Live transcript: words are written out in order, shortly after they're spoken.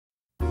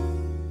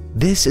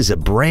This is a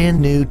brand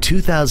new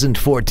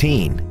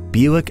 2014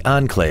 Buick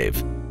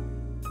Enclave.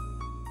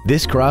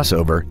 This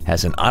crossover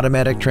has an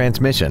automatic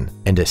transmission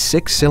and a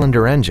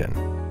 6-cylinder engine.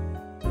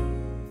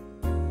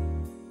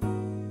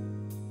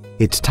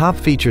 Its top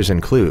features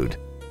include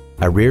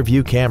a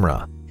rear-view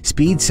camera,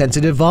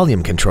 speed-sensitive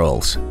volume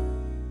controls,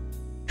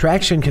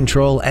 traction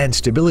control and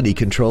stability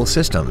control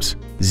systems,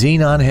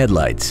 xenon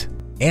headlights,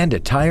 and a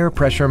tire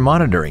pressure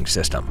monitoring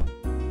system.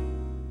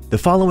 The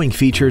following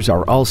features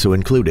are also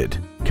included: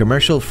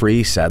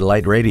 commercial-free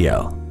satellite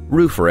radio,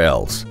 roof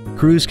rails,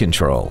 cruise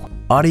control,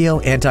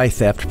 audio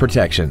anti-theft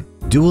protection,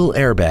 dual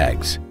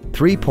airbags,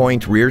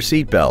 3-point rear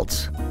seat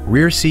belts,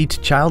 rear seat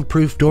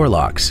child-proof door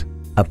locks,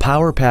 a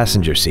power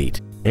passenger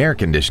seat, air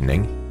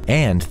conditioning,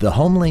 and the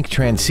HomeLink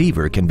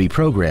transceiver can be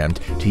programmed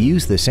to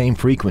use the same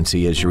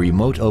frequency as your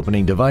remote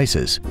opening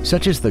devices,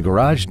 such as the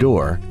garage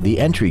door, the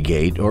entry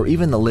gate, or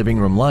even the living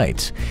room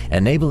lights,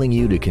 enabling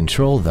you to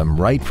control them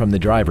right from the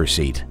driver's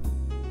seat.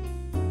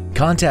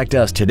 Contact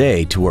us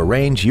today to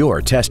arrange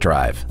your test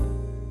drive.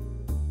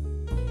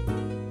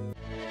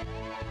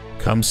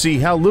 Come see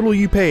how little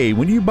you pay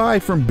when you buy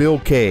from Bill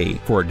K.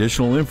 For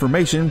additional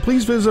information,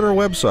 please visit our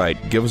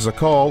website, give us a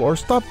call, or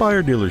stop by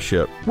our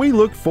dealership. We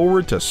look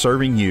forward to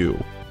serving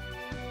you.